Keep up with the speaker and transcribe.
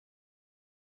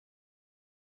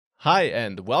Hi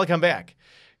and welcome back.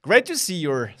 Great to see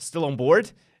you're still on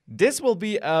board. This will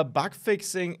be a bug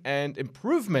fixing and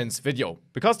improvements video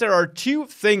because there are two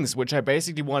things which I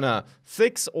basically want to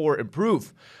fix or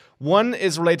improve. One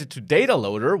is related to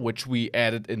dataloader, which we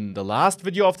added in the last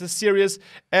video of this series,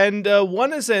 and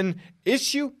one is an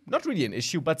issue, not really an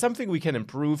issue, but something we can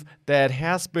improve that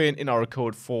has been in our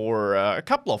code for a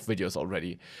couple of videos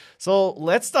already. So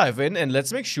let's dive in and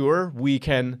let's make sure we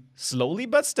can slowly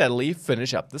but steadily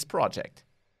finish up this project.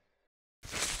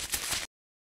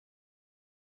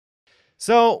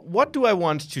 So what do I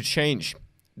want to change?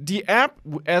 The app,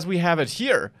 as we have it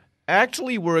here,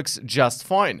 actually works just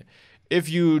fine. If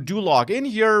you do log in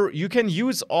here, you can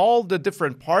use all the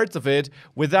different parts of it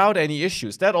without any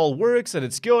issues. That all works and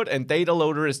it's good, and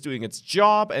dataloader is doing its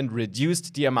job and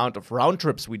reduced the amount of round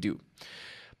trips we do.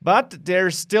 But there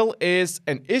still is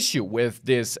an issue with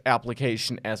this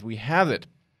application as we have it.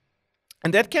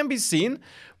 And that can be seen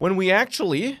when we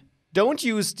actually don't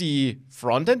use the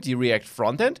frontend, the React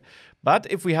frontend, but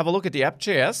if we have a look at the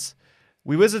app.js,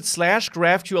 we visit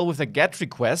 /GraphQL with a GET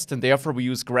request, and therefore we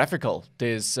use GraphQL,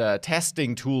 this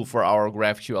testing tool for our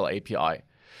GraphQL API.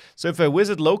 So if I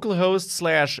visit localhost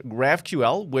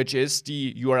 /GraphQL, which is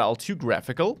the URL to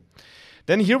GraphQL,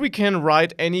 then here we can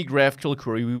write any GraphQL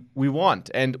query we want.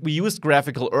 And we used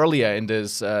GraphQL earlier in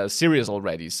this series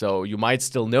already, so you might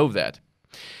still know that.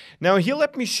 Now here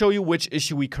let me show you which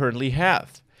issue we currently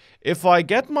have. If I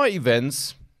get my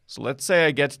events, so let's say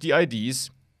I get the IDs,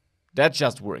 that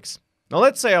just works. Now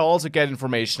let's say I also get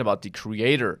information about the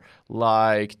creator,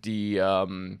 like the,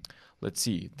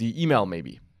 the email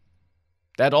maybe.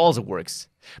 That also works.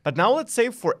 But now let's say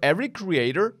for every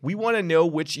creator, we want to know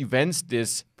which events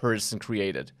this person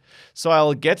created. So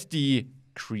I'll get the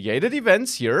created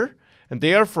events here, and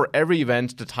there for every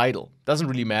event the title. Doesn't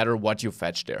really matter what you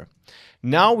fetch there.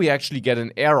 Now we actually get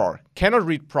an error, cannot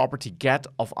read property get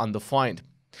of undefined.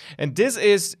 And this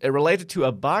is related to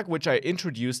a bug which I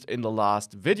introduced in the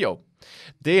last video.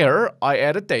 There, I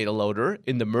added dataloader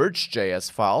in the merge.js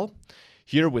file,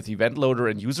 here with event loader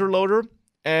and user loader,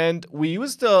 and we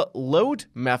use the load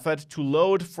method to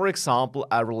load, for example,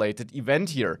 a related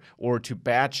event here, or to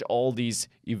batch all these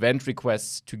event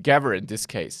requests together in this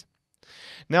case.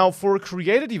 Now, for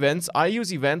created events, I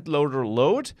use event loader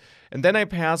load, and then I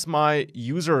pass my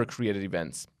user created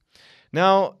events.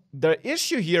 Now, the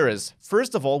issue here is,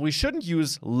 first of all, we shouldn't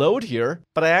use load here,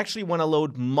 but I actually want to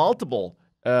load multiple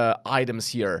items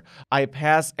here. I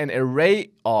pass an array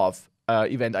of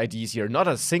event IDs here, not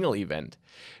a single event.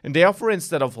 And therefore,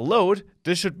 instead of load,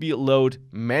 this should be load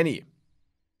many.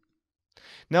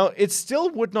 Now, it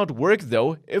still would not work,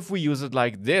 though, if we use it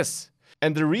like this.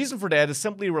 And the reason for that is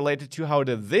simply related to how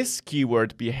the this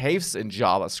keyword behaves in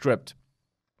JavaScript.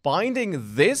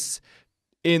 Binding this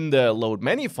in the load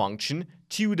many function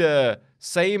to the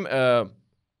same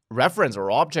reference or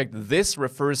object this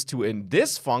refers to in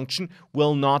this function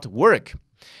will not work.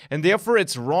 And therefore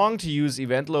it's wrong to use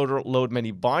event loader load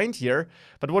many bind here.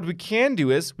 But what we can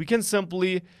do is we can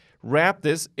simply wrap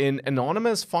this in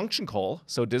anonymous function call.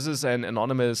 So this is an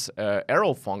anonymous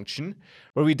arrow function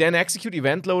where we then execute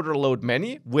event loader load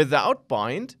many without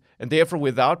bind, and therefore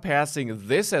without passing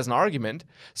this as an argument.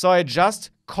 So I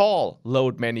just call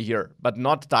load many here, but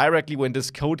not directly when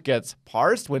this code gets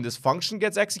parsed, when this function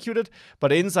gets executed,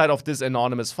 but inside of this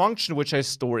anonymous function, which I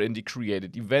store in the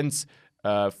created events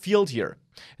field here.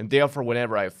 And therefore,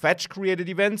 whenever I fetch created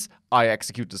events, I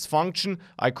execute this function,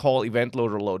 I call event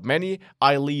loader load many,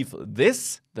 I leave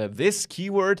this, the this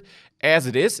keyword, as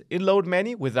it is in load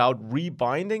many without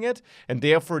rebinding it, and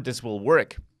therefore this will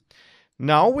work.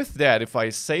 Now with that, if I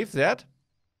save that,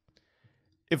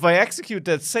 if I execute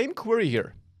that same query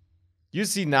here, you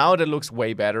see now that looks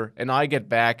way better, and I get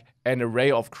back an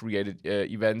array of created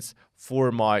events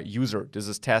for my user. This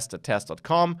is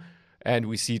test@test.com, and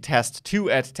we see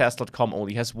test2@test.com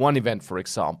only has one event, for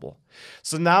example.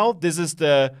 So now this is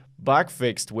the bug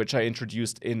fixed, which I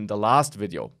introduced in the last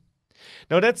video.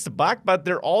 Now that's the bug, but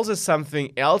there's also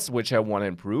something else which I want to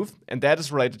improve, and that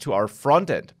is related to our front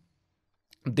end.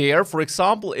 There, for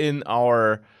example, in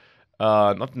our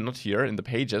not here in the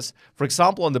pages. For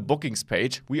example, on the bookings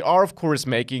page, we are of course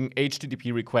making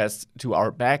HTTP requests to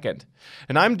our backend.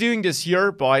 And I'm doing this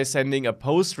here by sending a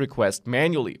post request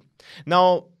manually.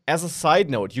 Now, as a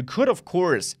side note, you could of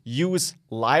course use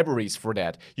libraries for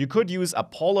that. You could use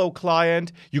Apollo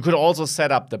client. You could also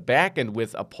set up the backend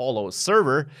with Apollo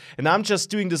server. And I'm just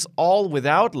doing this all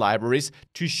without libraries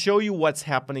to show you what's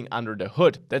happening under the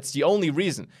hood. That's the only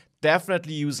reason.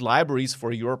 Definitely use libraries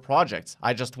for your projects.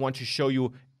 I just want to show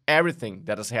you everything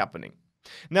that is happening.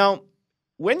 Now,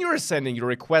 when you're sending your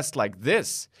request like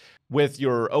this with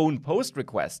your own post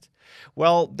request,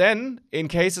 Well, then in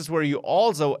cases where you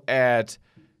also add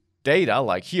data,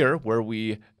 like here, where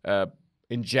we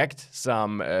inject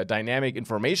some dynamic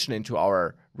information into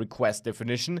our request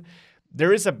definition,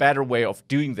 there is a better way of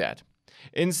doing that.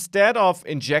 Instead of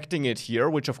injecting it here,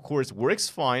 which of course works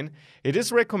fine, it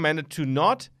is recommended to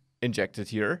not inject it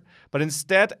here, but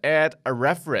instead add a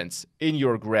reference in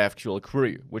your GraphQL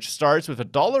query, which starts with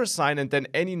a $sign and then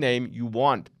any name you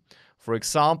want. For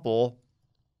example,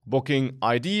 booking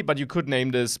ID, but you could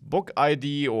name this book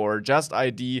ID or just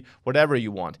ID, whatever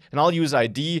you want. And I'll use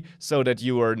ID so that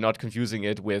you are not confusing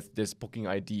it with this booking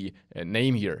ID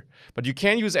name here. But you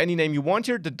can use any name you want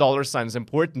here. The $sign is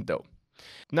important though.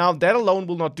 Now that alone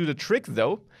will not do the trick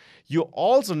though. You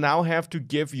also now have to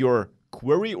give your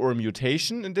query or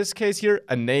mutation, in this case here,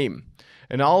 a name.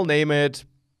 And I'll name it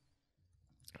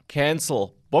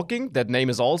cancel booking. That name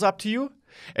is also up to you.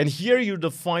 And here you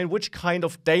define which kind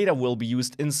of data will be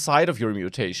used inside of your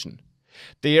mutation.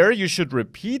 There you should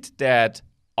repeat that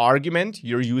argument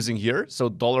you're using here, so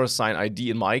 $sign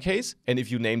ID in my case, and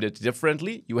if you named it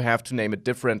differently, you have to name it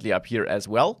differently up here as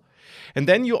well. And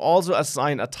then you also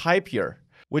assign a type here,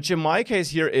 which in my case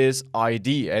here is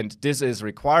ID, and this is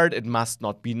required, it must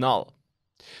not be null.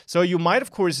 So you might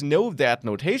of course know that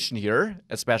notation here,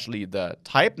 especially the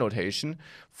type notation,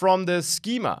 from the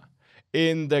schema.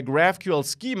 In the GraphQL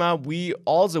schema, we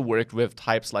also worked with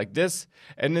types like this,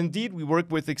 and indeed we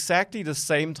work with exactly the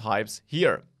same types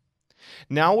here.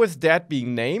 Now with that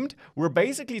being named, we're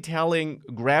basically telling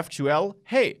GraphQL,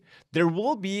 hey, there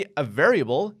will be a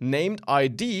variable named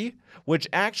ID, which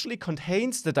actually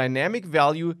contains the dynamic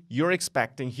value you're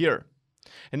expecting here.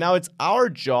 And now it's our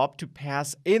job to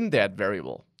pass in that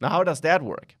variable. Now how does that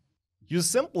work? You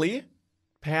simply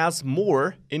pass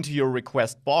more into your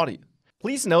request body.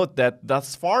 Please note that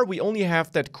thus far we only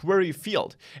have that query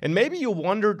field. And maybe you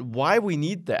wondered why we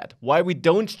need that, why we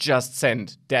don't just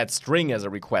send that string as a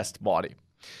request body.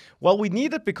 Well, we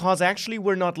need it because actually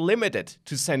we're not limited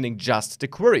to sending just the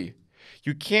query.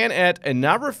 You can add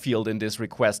another field in this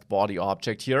request body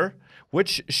object here,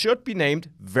 which should be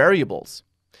named variables.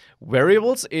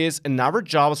 Variables is another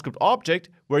JavaScript object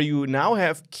where you now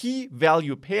have key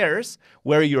value pairs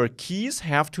where your keys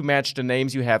have to match the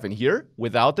names you have in here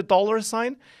without the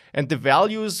 $sign, and the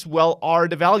values, well, are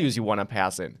the values you want to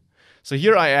pass in. So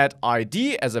here I add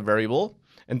ID as a variable,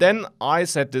 and then I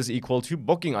set this equal to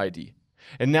booking ID.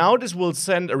 And now this will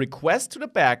send a request to the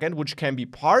backend, which can be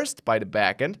parsed by the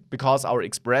backend because our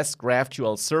Express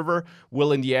GraphQL server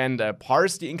will in the end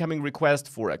parse the incoming request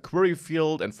for a query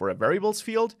field and for a variables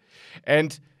field.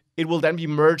 And it will then be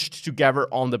merged together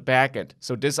on the backend.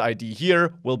 So this ID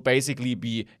here will basically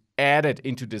be added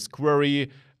into this query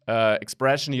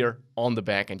expression here on the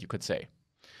backend, you could say.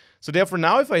 So therefore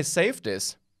now if I save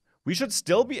this, we should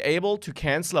still be able to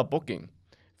cancel a booking.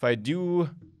 If I do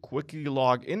quickly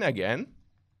log in again,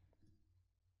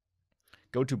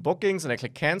 go to bookings and I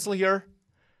click cancel here.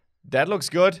 That looks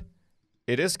good.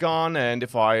 It is gone. And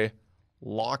if I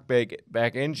log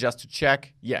back in just to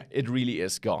check, yeah, it really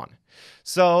is gone.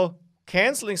 So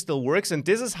canceling still works. And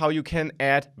this is how you can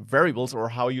add variables, or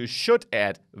how you should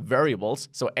add variables.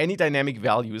 So any dynamic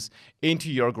values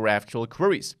into your GraphQL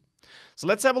queries. So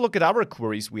let's have a look at our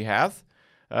queries we have.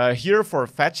 Here for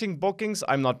fetching bookings,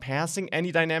 I'm not passing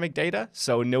any dynamic data,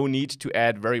 so no need to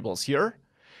add variables here.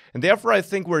 And therefore, I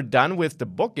think we're done with the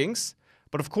bookings.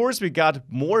 But of course, we got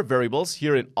more variables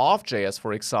here in off.js,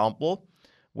 for example.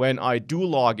 When I do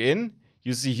log in,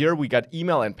 you see here we got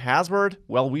email and password.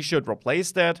 Well, we should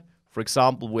replace that, for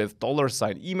example, with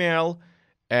 $email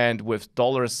and with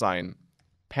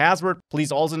 $password.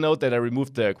 Please also note that I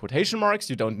removed the quotation marks.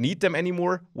 You don't need them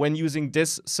anymore when using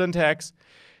this syntax.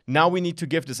 Now we need to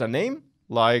give this a name,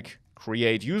 like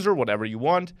create user, whatever you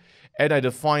want. And I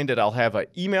define that I'll have an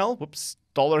email,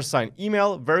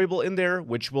 $email variable in there,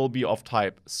 which will be of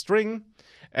type string.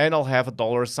 And I'll have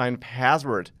a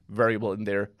 $password variable in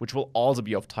there, which will also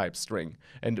be of type string.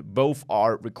 And both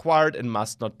are required and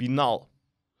must not be null.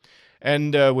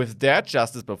 And with that,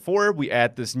 just as before, we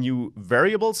add this new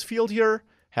variables field here,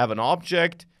 have an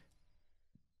object.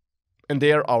 And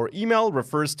there our email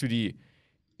refers to the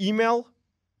email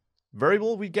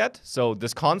variable we get, so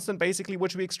this constant basically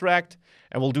which we extract,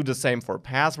 and we'll do the same for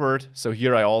password. So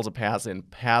here I also pass in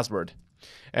password.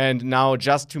 And now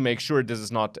just to make sure this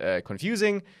is not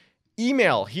confusing,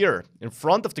 email here in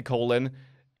front of the colon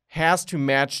has to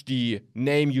match the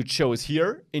name you chose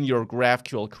here in your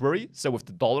GraphQL query, so with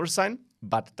the $sign,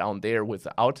 but down there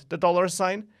without the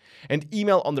 $sign. And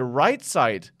email on the right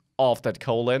side of that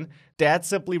colon, that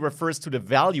simply refers to the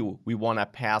value we want to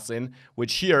pass in,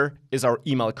 which here is our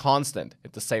email constant.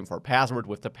 It's the same for password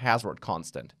with the password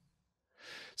constant.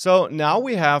 So now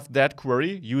we have that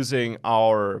query using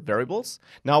our variables.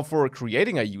 Now for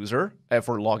creating a user,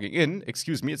 for logging in,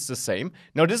 excuse me, it's the same.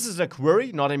 Now this is a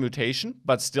query, not a mutation,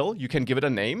 but still you can give it a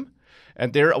name.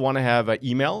 And there I want to have an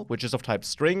email, which is of type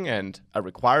string and a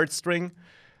required string.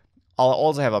 I'll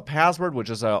also have a password, which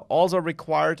is also a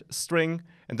required string.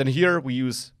 And then here we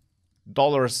use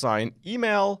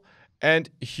 $email, and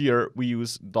here we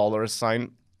use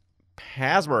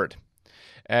 $password.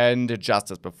 And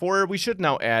just as before, we should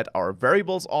now add our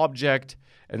variables object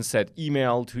and set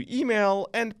email to email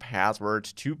and password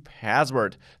to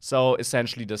password. So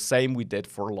essentially the same we did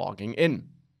for logging in.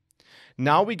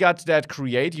 Now we got that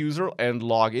create user and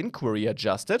login query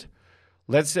adjusted.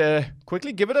 Let's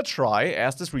quickly give it a try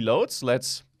as this reloads.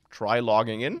 Let's try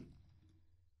logging in.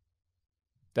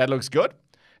 That looks good.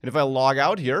 And if I log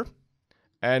out here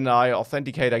and I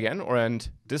authenticate again, and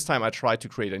this time I try to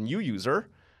create a new user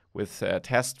with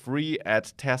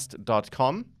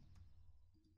testfree@test.com.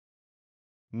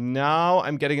 Now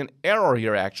I'm getting an error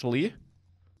here actually.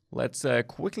 Let's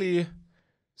quickly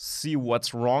see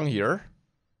what's wrong here.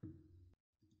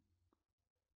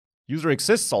 User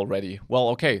exists already. Well,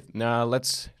 okay, now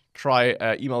let's try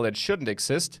email that shouldn't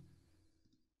exist.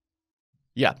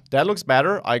 Yeah, that looks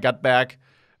better. I got back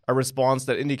a response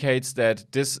that indicates that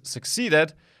this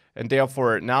succeeded, and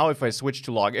therefore now if I switch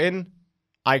to log in,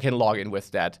 I can log in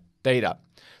with that data.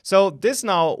 So this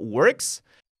now works.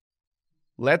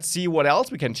 Let's see what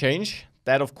else we can change.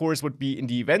 That of course would be in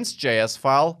the events.js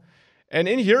file. And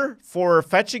in here, for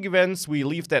fetching events, we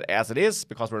leave that as it is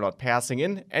because we're not passing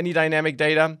in any dynamic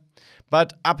data.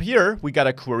 But up here, we got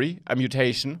a query, a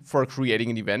mutation for creating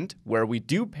an event where we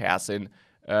do pass in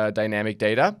dynamic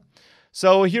data.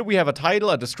 So here we have a title,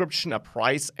 a description, a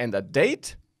price, and a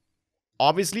date.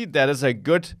 Obviously, that is a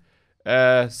good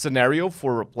scenario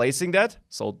for replacing that.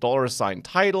 So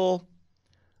 $title,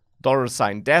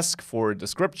 $desk for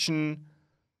description,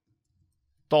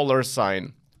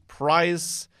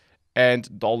 $price,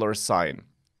 and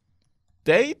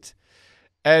 $date.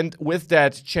 And with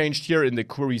that changed here in the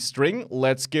query string,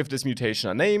 let's give this mutation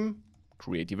a name,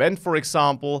 create event for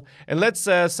example, and let's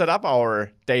set up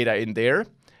our data in there.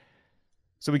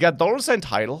 So we got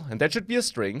 $title, and that should be a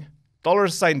string.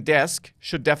 $desk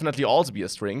should definitely also be a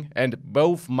string, and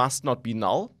both must not be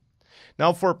null.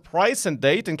 Now for price and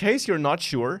date, in case you're not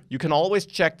sure, you can always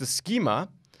check the schema.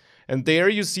 And there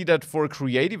you see that for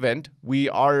create event, we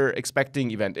are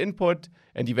expecting event input,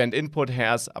 and event input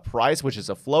has a price, which is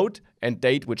a float, and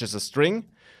date, which is a string.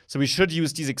 So we should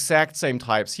use these exact same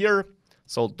types here.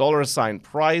 So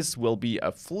 $price will be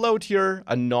a float here,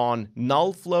 a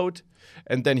non-null float.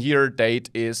 And then here date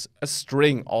is a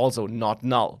string, also not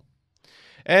null.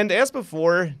 And as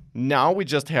before, now we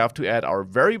just have to add our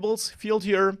variables field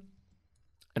here,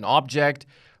 an object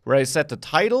where I set the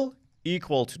title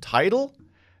equal to title.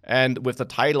 And with the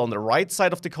title on the right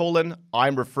side of the colon,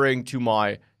 I'm referring to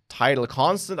my title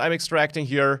constant I'm extracting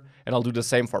here. And I'll do the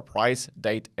same for price,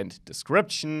 date, and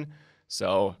description.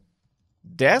 So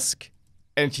desk.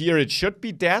 And here it should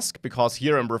be desk because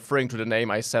here I'm referring to the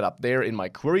name I set up there in my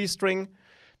query string.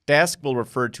 Desk will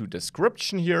refer to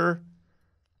description here.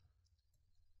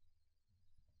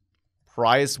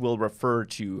 Price will refer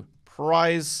to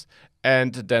price.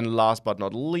 And then last but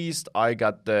not least, I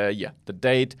got the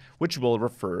date, which will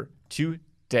refer to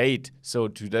date. So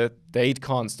to the date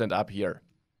constant up here.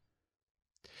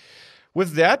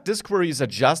 With that, this query is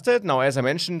adjusted. Now, as I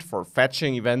mentioned, for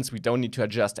fetching events, we don't need to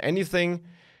adjust anything.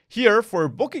 Here, for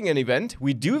booking an event,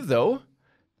 we do though.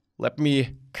 Let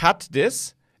me cut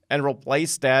this and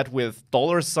replace that with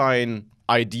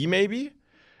 $ID maybe.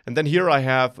 And then here I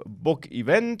have book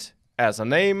event as a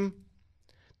name.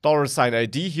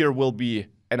 $ID here will be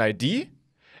an ID.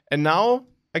 And now,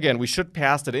 again, we should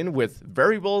pass that in with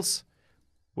variables.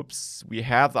 Whoops, we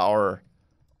have our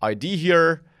ID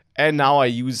here. And now I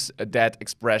use that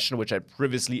expression, which I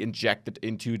previously injected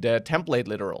into the template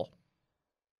literal.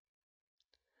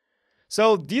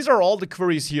 So these are all the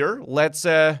queries here. Let's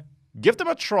give them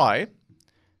a try.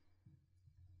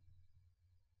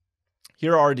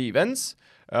 Here are the events.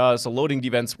 So loading the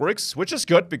events works, which is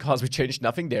good because we changed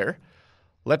nothing there.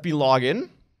 Let me log in.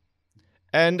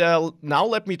 And now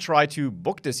let me try to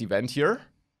book this event here.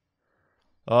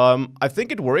 I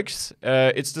think it works.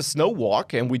 It's the snow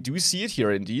walk, and we do see it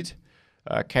here indeed.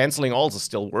 Canceling also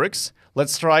still works.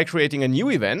 Let's try creating a new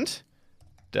event.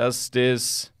 Does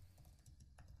this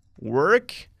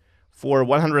work for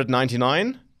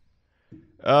 199?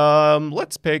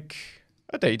 Let's pick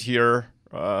a date here.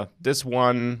 This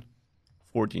one,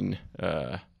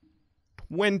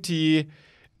 14/20.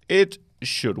 It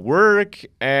should work,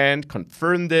 and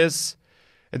confirm this.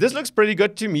 And this looks pretty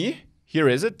good to me. Here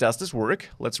is it. Does this work?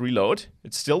 Let's reload.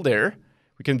 It's still there.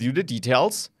 We can view the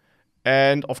details.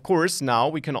 And of course, now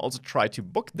we can also try to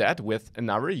book that with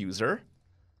another user.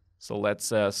 So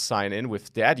let's sign in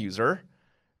with that user.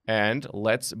 And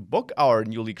let's book our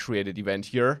newly created event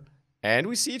here. And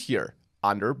we see it here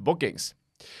under bookings.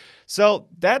 So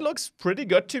that looks pretty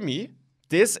good to me.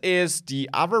 This is the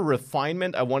other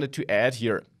refinement I wanted to add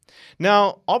here.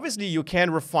 Now, obviously, you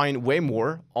can refine way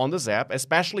more on this app,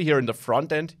 especially here in the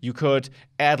front end. You could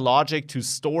add logic to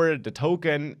store the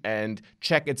token and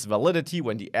check its validity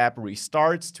when the app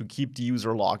restarts to keep the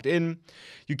user logged in.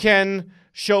 You can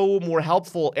show more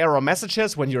helpful error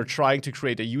messages when you're trying to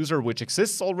create a user which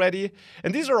exists already.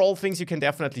 And these are all things you can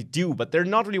definitely do, but they're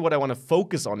not really what I want to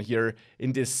focus on here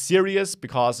in this series,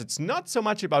 because it's not so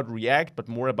much about React, but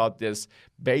more about this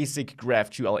basic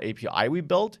GraphQL API we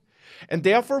built. And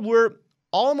therefore, we're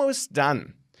almost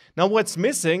done. Now, what's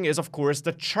missing is, of course,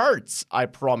 the charts I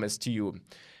promised to you.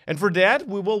 And for that,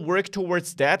 we will work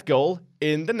towards that goal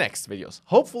in the next videos.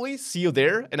 Hopefully, see you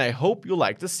there, and I hope you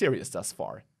liked the series thus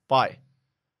far. Bye.